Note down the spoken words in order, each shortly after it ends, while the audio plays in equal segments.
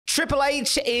Triple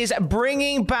H is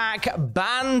bringing back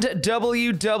banned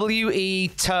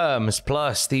WWE terms.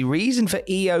 Plus, the reason for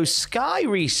Iyo Sky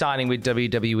re-signing with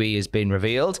WWE has been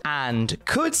revealed. And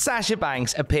could Sasha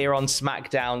Banks appear on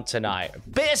SmackDown tonight?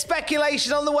 Bit of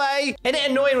speculation on the way. Isn't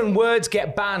it annoying when words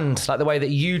get banned, like the way that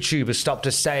YouTube has stopped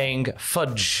us saying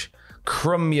fudge,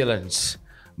 crumulent,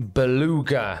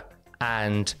 beluga,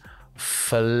 and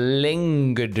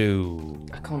Falingadoo.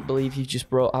 I can't believe you just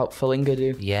brought out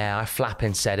Falingadoo. Yeah, I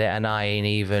flapping said it and I ain't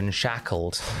even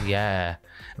shackled. Yeah.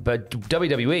 But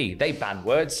WWE, they ban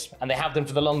words and they have them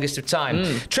for the longest of time.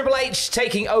 Triple H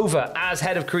taking over as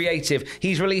head of creative.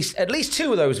 He's released at least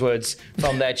 2 of those words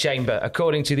from their chamber,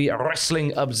 according to the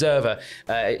Wrestling Observer.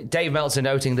 Dave Meltzer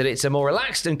noting that it's a more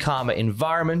relaxed and calmer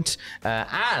environment,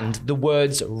 and the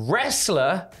words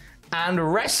wrestler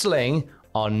and wrestling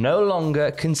are no longer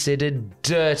considered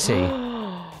dirty.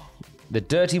 The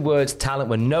dirty words talent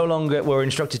were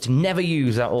instructed to never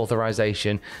use that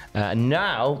authorization.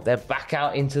 Now they're back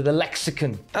out into the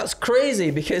lexicon. That's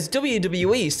crazy because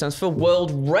WWE stands for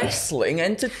World Wrestling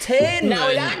Entertainment. Now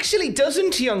it actually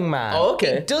doesn't, young man. Oh,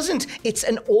 okay. It doesn't. It's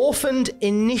an orphaned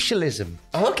initialism.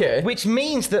 Okay. Which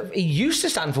means that it used to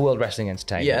stand for World Wrestling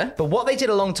Entertainment. Yeah. But what they did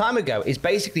a long time ago is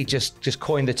basically just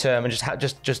coin the term and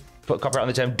just put copyright on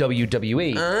the term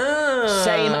WWE.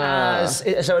 Same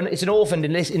as, so it's an orphaned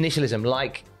initialism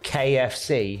like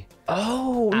KFC.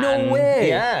 Oh, no way.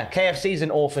 Yeah, KFC is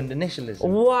an orphaned initialism.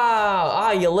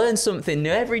 Wow. You learn something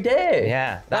new every day.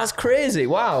 Yeah. That's crazy.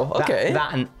 Wow. Okay.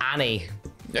 That and Annie.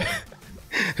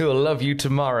 Who will love you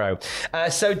tomorrow.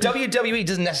 So WWE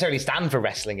doesn't necessarily stand for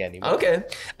wrestling anymore. Okay.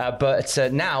 But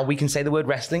now we can say the word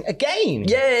wrestling again.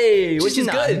 Yay, which is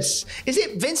nice. good. Is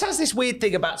it? Vince has this weird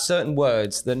thing about certain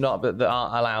words that aren't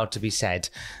allowed to be said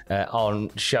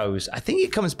on shows. I think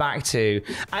it comes back to,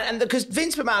 and because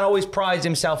Vince McMahon always prides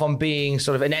himself on being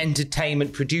sort of an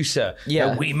entertainment producer. Yeah.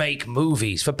 You know, we make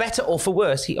movies. For better or for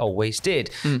worse, he always did.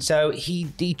 So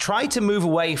he tried to move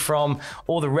away from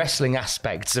all the wrestling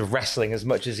aspects of wrestling as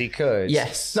much as he could.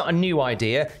 Yes. Not a new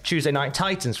idea. Tuesday Night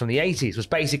Titans from the 80s was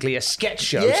basically a sketch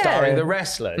show starring the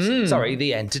wrestlers. Sorry,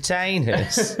 the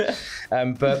entertainers.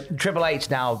 But Triple H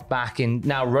now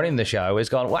running the show has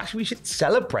gone, well, actually, we should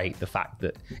celebrate the fact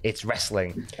that it's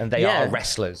wrestling and they are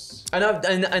wrestlers.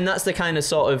 And that's the kind of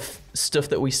sort of stuff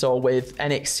that we saw with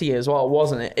NXT as well,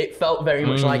 wasn't it? It felt very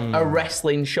much like a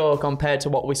wrestling show compared to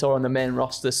what we saw on the main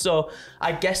roster. So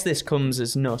I guess this comes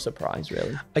as no surprise,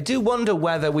 really. I do wonder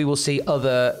whether we will see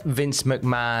other Vince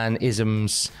McMahon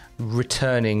isms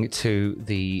returning to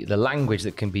the language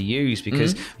that can be used,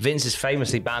 because Vince has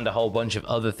famously banned a whole bunch of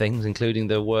other things, including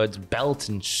the words belt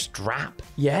and strap.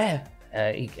 Yeah.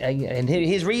 And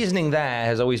his reasoning there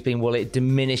has always been, well, it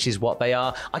diminishes what they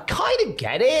are. I kind of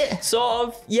get it. Sort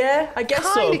of, yeah, I guess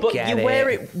so. But you wear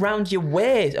it round your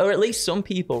waist, or at least some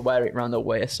people wear it round their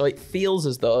waist, so it feels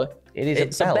as though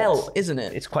it's a belt, isn't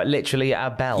it? It's quite literally a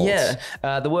belt. Yeah.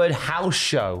 The word house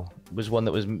show was one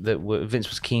that Vince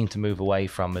was keen to move away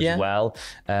from as well.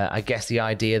 I guess the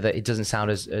idea that it doesn't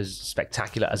sound as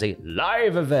spectacular as a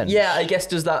live event. Yeah, I guess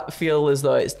does that feel as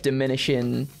though it's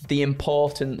diminishing the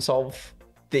importance of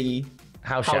the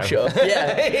house show?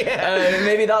 Yeah.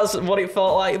 Maybe that's what it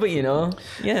felt like, but you know,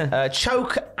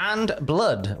 choke and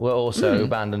blood were also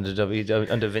banned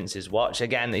under Vince's watch.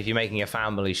 Again, if you're making a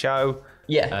family show,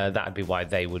 that'd be why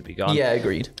they would be gone. Yeah,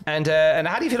 agreed. And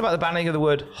how do you feel about the banning of the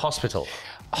word hospital?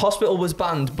 Hospital was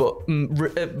banned, but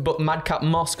Madcap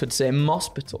Moss could say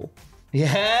Mospital.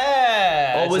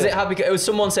 Yeah. Or was it happy? It was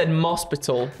someone said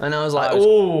Mospital, and I was like,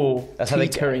 oh, that's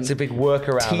teetering. It's a big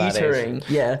workaround. Teetering.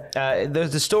 Yeah.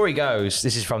 The story goes,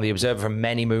 this is from the Observer from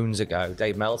many moons ago.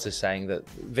 Dave Meltzer saying that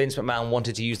Vince McMahon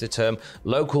wanted to use the term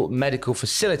local medical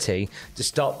facility to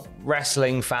stop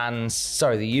wrestling fans,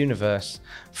 the universe,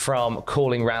 from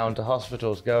calling round to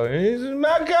hospitals going, "Is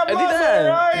Madcap Moss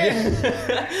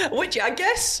right?" Which I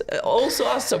guess also,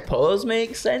 I suppose,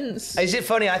 makes sense. Is it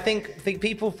funny? I think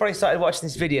people probably started watching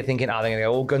this video thinking, they're going to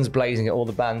go all guns blazing at all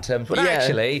the banned terms. But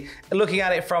actually, looking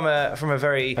at it from a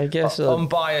very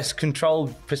unbiased,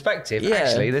 controlled perspective,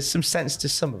 actually, there's some sense to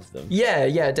some of them.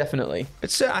 Yeah, definitely.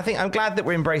 But I think I'm glad that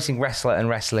we're embracing wrestler and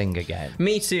wrestling again.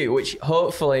 Me too, which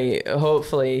hopefully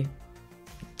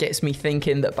gets me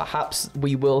thinking that perhaps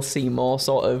we will see more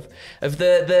sort of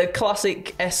the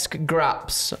classic-esque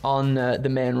graps on the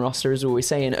main roster. As we were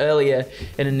saying earlier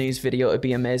in a news video, it'd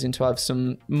be amazing to have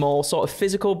some more sort of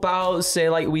physical bouts, say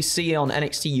like we see on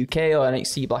NXT UK or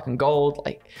NXT Black and Gold,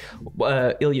 like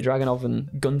Ilya Dragunov and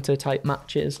Gunter type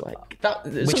matches, like that.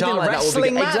 Which are like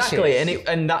wrestling that would be, matches. Exactly,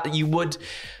 and that you would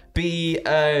be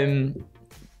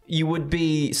you would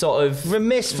be sort of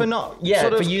remiss for not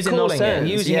for using those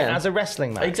terms, using it as a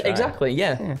wrestling match. Exactly,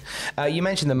 yeah. You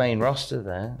mentioned the main roster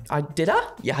there. Did I?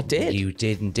 Yeah, I did. You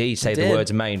did indeed say the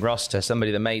words main roster.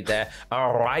 Somebody that made their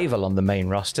arrival on the main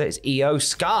roster is Iyo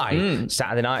Sky.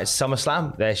 Saturday night at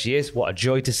SummerSlam. There she is. What a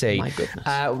joy to see. My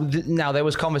goodness. Now, there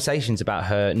was conversations about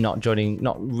her not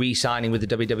re-signing with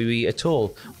the WWE at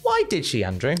all. Why did she,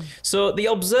 Andrew? So the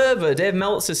Observer, Dave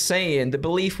Meltzer's saying the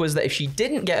belief was that if she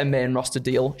didn't get a main roster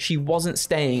deal, she wasn't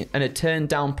staying and had turned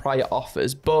down prior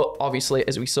offers. But obviously,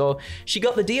 as we saw, she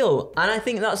got the deal. And I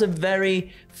think that's a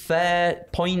very fair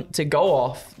point to go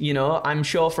off. You know, I'm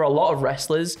sure for a lot of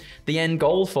wrestlers, the end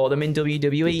goal for them in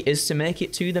WWE is to make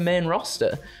it to the main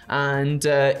roster. And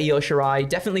Iyo Sky,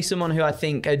 definitely someone who I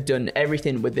think had done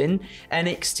everything within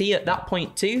NXT at that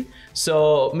point too.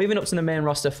 So moving up to the main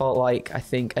roster felt like, I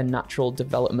think, a natural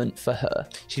development for her.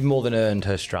 She's more than earned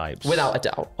her stripes, without a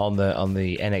doubt, on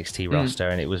the NXT roster,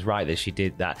 and it was right that she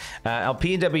did that. Our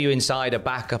PW Insider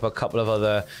back up a couple of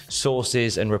other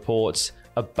sources and reports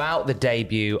about the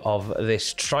debut of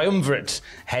this triumvirate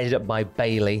headed up by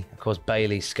Bayley, of course,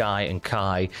 Bayley, Sky, and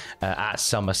Kai at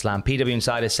SummerSlam. PW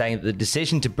Insider saying that the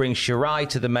decision to bring Shirai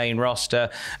to the main roster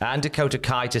and Dakota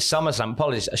Kai to SummerSlam,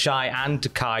 apologies, Shai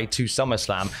and Kai to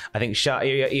SummerSlam. I think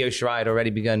Iyo Shirai had already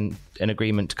begun an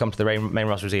agreement to come to the main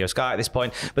roster with Iyo Sky at this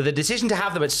point, but the decision to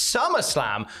have them at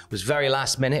SummerSlam was very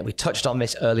last minute. We touched on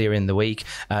this earlier in the week.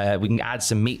 We can add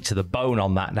some meat to the bone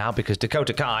on that now, because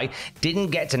Dakota Kai didn't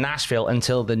get to Nashville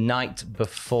until the night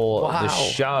before the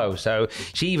show. So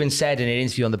she even said in an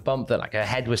interview on The Bump that like her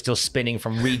head was still spinning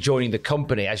from rejoining the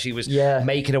company as she was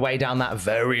making her way down that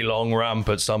very long ramp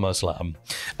at SummerSlam.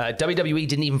 WWE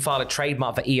didn't even file a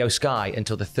trademark for Iyo Sky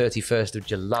until the 31st of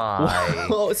July.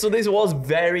 Wow. So this was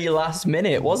very last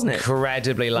minute, wasn't it?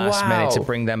 Incredibly last minute to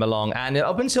bring them along. And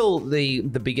up until the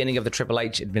beginning of the Triple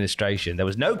H administration, there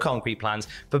was no concrete plans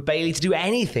for Bayley to do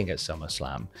anything at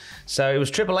SummerSlam. So it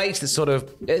was Triple H that sort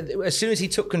of, as soon as he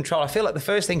took control, I feel like the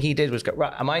first thing he did was go,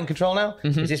 right, am I in control now?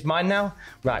 Is this mine now?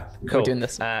 Right, cool. We're doing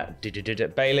this.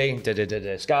 Bayley,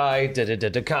 Sky,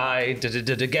 Kai,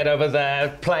 get over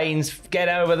there, planes, get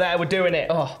over there, we're doing it.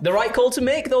 Oh, the right call to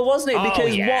make though, wasn't it?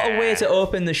 Because what a way to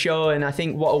open the show, and I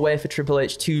think what a way for Triple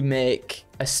H to make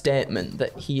a statement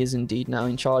that he is indeed now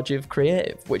in charge of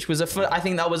creative, which was I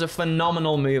think that was a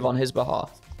phenomenal move on his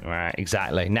behalf. Right,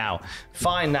 exactly. Now,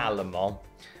 fine now, Lamont.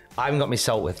 I haven't got my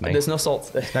salt with me. There's no salt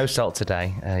today. No salt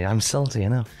today. I'm salty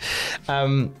enough.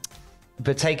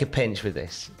 But take a pinch with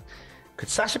this. Could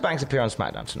Sasha Banks appear on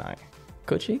SmackDown tonight?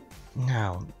 Could she?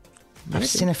 No. I've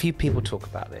seen a few people talk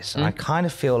about this, and I kind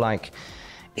of feel like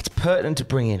it's pertinent to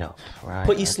bring it up, right?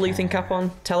 Put your sleuthing cap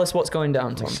on. Tell us what's going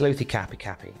down, Tom. Sleuthy cappy.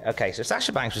 Okay, so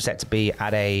Sasha Banks was set to be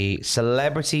at a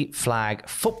celebrity flag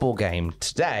football game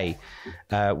today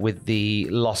with the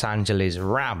Los Angeles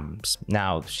Rams.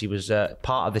 Now, she was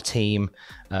part of the team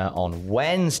on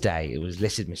Wednesday. It was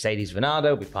listed Mercedes Venado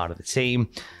will be part of the team.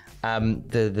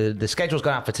 The schedule's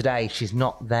gone out for today. She's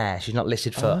not there. She's not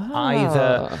listed for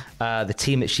either the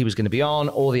team that she was going to be on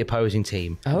or the opposing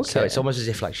team. Okay. So it's almost as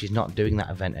if like she's not doing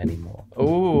that event anymore.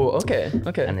 Oh, okay.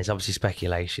 And there's obviously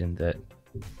speculation that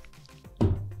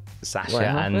Sasha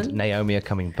and Naomi are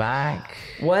coming back.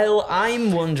 Well,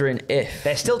 I'm wondering if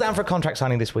they're still down for a contract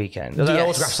signing this weekend. Yes. An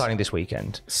autograph signing this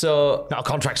weekend. So not a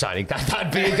contract signing.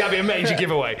 That'd be a major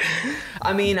giveaway.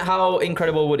 I mean, how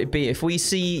incredible would it be if we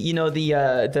see, you know,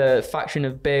 the faction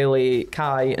of Bayley,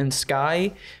 Kai, and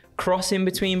Sky crossing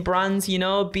between brands, you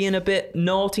know, being a bit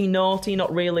naughty,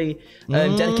 not really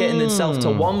dedicating themselves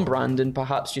to one brand and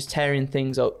perhaps just tearing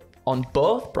things up on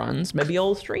both brands, maybe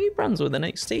all three brands with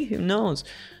NXT, who knows?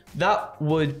 That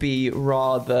would be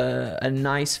rather a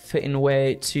nice fitting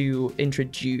way to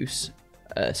introduce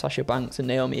Sasha Banks and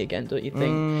Naomi again, don't you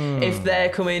think? If they're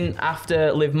coming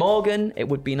after Liv Morgan, it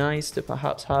would be nice to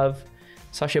perhaps have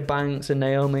Sasha Banks and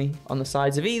Naomi on the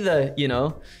sides of either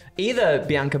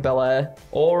Bianca Belair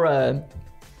or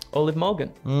Liv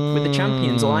Morgan with the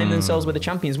champions, align themselves with the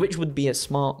champions, which would be a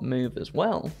smart move as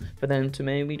well for them to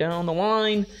maybe down the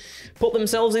line put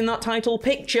themselves in that title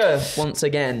picture once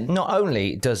again. Not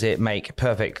only does it make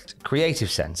perfect creative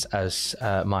sense, as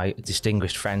my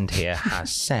distinguished friend here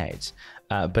has said,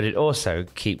 but it also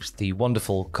keeps the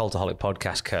wonderful Cultaholic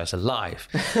podcast curse alive.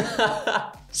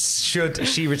 Should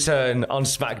she return on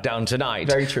SmackDown tonight?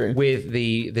 Very true. With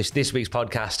this week's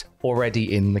podcast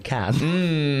already in the can.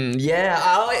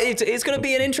 It's going to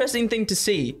be an interesting thing to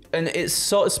see, and it's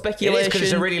sort of speculation. It is, because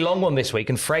it's a really long one this week,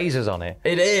 and Fraser's on it.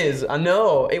 It is. I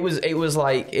know. It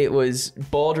was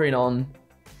bordering on.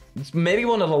 Maybe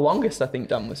one of the longest, I think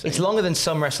Dan was saying. It's longer than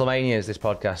some WrestleManias, this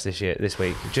podcast this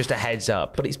week. Just a heads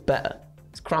up. But it's better.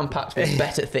 It's cram-packed with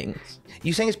better things.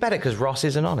 You saying it's better because Ross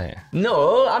isn't on it?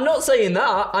 No, I'm not saying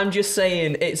that. I'm just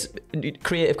saying it's new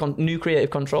creative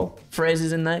control.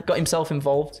 Fraser's in there, got himself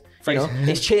involved. You know,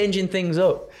 it's changing things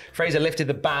up. Fraser lifted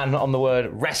the ban on the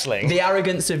word wrestling. The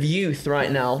arrogance of youth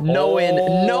right now,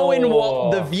 knowing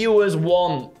what the viewers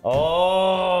want.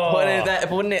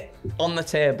 Putting it on the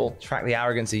table. Track the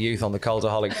arrogance of youth on the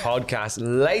Cultaholic podcast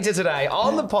later today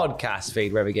on the podcast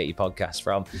feed, wherever you get your podcasts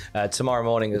from. Tomorrow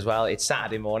morning as well. It's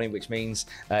Saturday morning, which means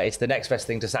it's the next best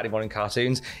thing to Saturday morning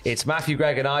cartoons. It's Matthew,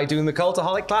 Greg, and I doing the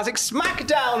Cultaholic Classic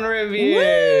SmackDown review.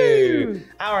 Woo!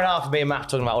 Hour and a half of me and Matt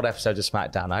talking about old episodes of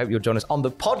SmackDown. I hope you'll join us on the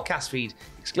podcast feed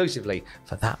exclusively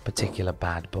for that particular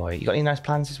bad boy. You got any nice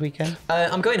plans this weekend?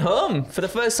 I'm going home for the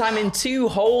first time in 2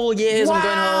 whole years. Wow, I'm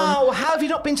going home. How have you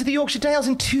not been to the Yorkshire Dales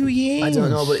in 2 years? I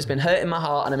don't know, but it's been hurting my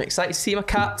heart, and I'm excited to see my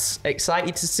cats,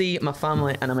 excited to see my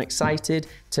family, and I'm excited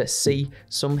to see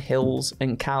some hills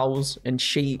and cows and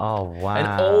sheep. Oh, wow. And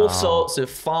all sorts of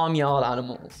farmyard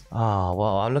animals. Oh,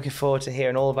 well, I'm looking forward to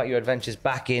hearing all about your adventures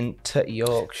back into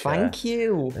Yorkshire. Thank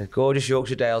you. The gorgeous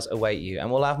Yorkshire Dales await you,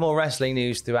 and we'll have more wrestling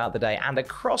news throughout the day and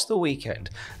across the weekend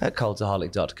at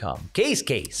cultaholic.com.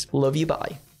 Keys. Love you,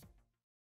 bye.